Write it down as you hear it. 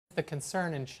The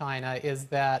concern in China is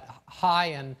that high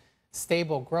and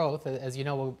stable growth, as you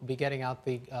know, we'll be getting out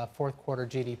the fourth quarter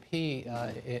GDP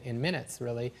in minutes,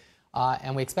 really,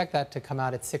 and we expect that to come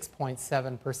out at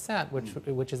 6.7%,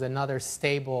 which is another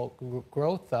stable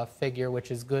growth figure,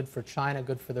 which is good for China,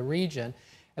 good for the region.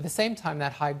 At the same time,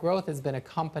 that high growth has been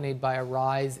accompanied by a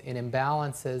rise in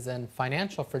imbalances and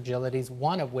financial fragilities,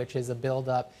 one of which is a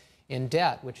buildup in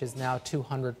debt, which is now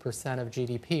 200% of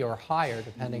GDP or higher,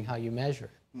 depending how you measure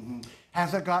it.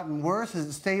 Has it gotten worse? Has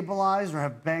it stabilized, or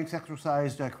have banks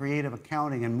exercised creative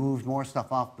accounting and moved more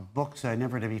stuff off the books,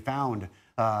 never to be found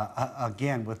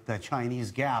again with the Chinese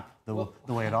gap, the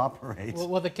way it operates?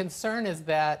 Well, the concern is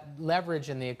that leverage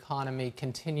in the economy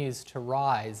continues to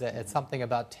rise at something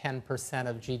about 10%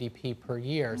 of GDP per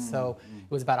year. So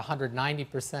it was about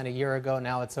 190% a year ago.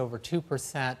 Now it's over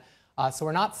 2%. So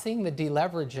we're not seeing the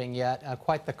deleveraging yet.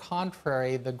 Quite the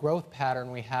contrary, the growth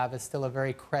pattern we have is still a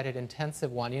very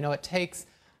credit-intensive one. You know, it takes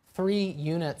 3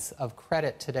 units of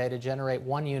credit today to generate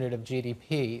 1 unit of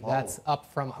GDP. That's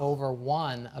up from over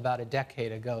 1 about a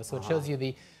decade ago. So it shows you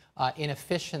the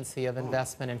inefficiency of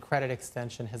investment and credit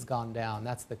extension has gone down.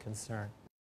 That's the concern.